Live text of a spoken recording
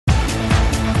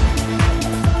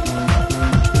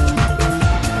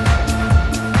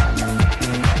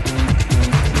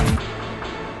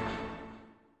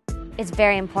it's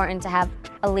very important to have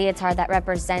a leotard that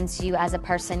represents you as a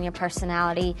person, your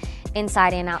personality,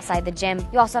 inside and outside the gym.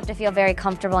 You also have to feel very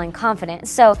comfortable and confident.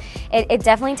 So it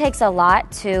definitely takes a lot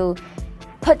to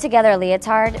put together a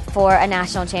leotard for a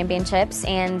national championships,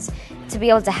 and to be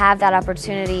able to have that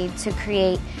opportunity to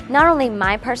create not only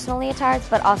my personal leotards,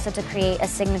 but also to create a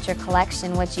signature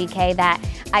collection with GK that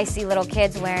I see little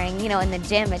kids wearing, you know, in the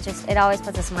gym. It always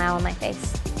puts a smile on my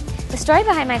face. The story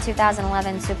behind my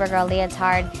 2011 Supergirl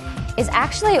leotard is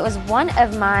actually, it was one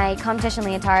of my competition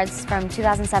leotards from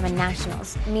 2007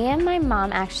 Nationals. Me and my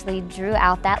mom actually drew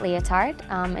out that leotard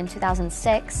in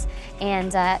 2006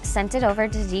 and sent it over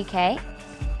to GK.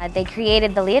 They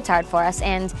created the leotard for us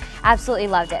and absolutely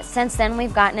loved it. Since then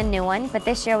we've gotten a new one, but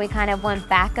this year we kind of went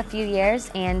back a few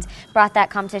years and brought that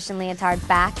competition leotard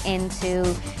back into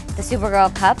the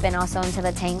Supergirl Cup and also into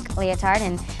the tank leotard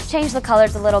and changed the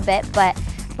colors a little bit, but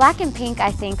black and pink,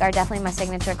 I think, are definitely my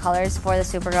signature colors for the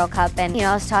Supergirl Cup. And, you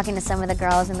know, I was talking to some of the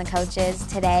girls and the coaches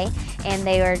today, and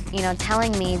they were, you know,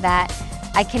 telling me that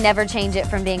I can never change it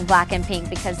from being black and pink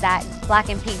because that black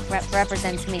and pink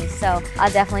represents me. So I'll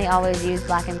definitely always use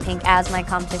black and pink as my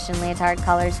competition leotard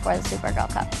colors for the Supergirl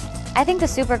Cup. I think the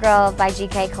Supergirl by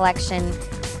GK collection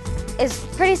is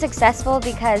pretty successful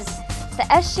because the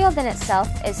S-shield in itself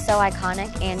is so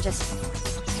iconic, and just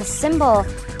the symbol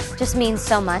just means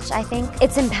so much, I think.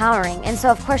 It's empowering, and so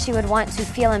of course you would want to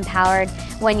feel empowered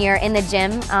when you're in the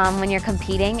gym, when you're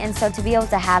competing, and so to be able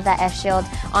to have that S-shield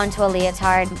onto a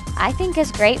leotard, I think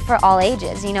is great for all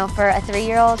ages, you know, for a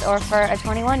 3-year-old or for a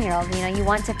 21-year-old. You know, you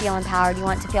want to feel empowered, you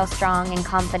want to feel strong and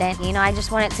confident. You know, I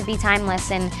just want it to be timeless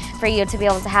and for you to be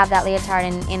able to have that leotard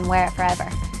and wear it forever.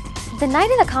 The night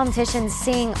of the competition,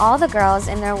 seeing all the girls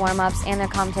in their warm-ups and their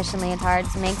competition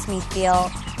leotards makes me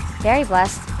feel very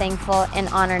blessed, thankful, and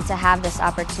honored to have this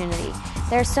opportunity.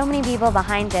 There are so many people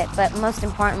behind it, but most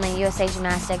importantly, USA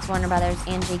Gymnastics, Warner Brothers,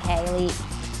 and GK Elite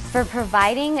for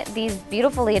providing these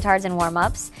beautiful leotards and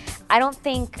warm-ups. I don't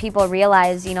think people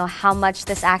realize, you know, how much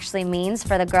this actually means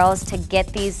for the girls to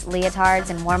get these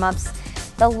leotards and warm-ups.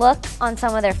 The look on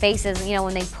some of their faces, you know,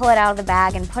 when they pull it out of the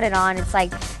bag and put it on, it's like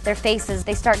their faces,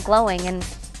 they start glowing, and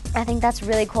I think that's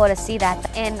really cool to see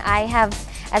that. And I have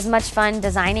as much fun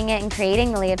designing it and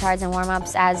creating the leotards and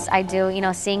warm-ups as I do, you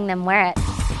know, seeing them wear it.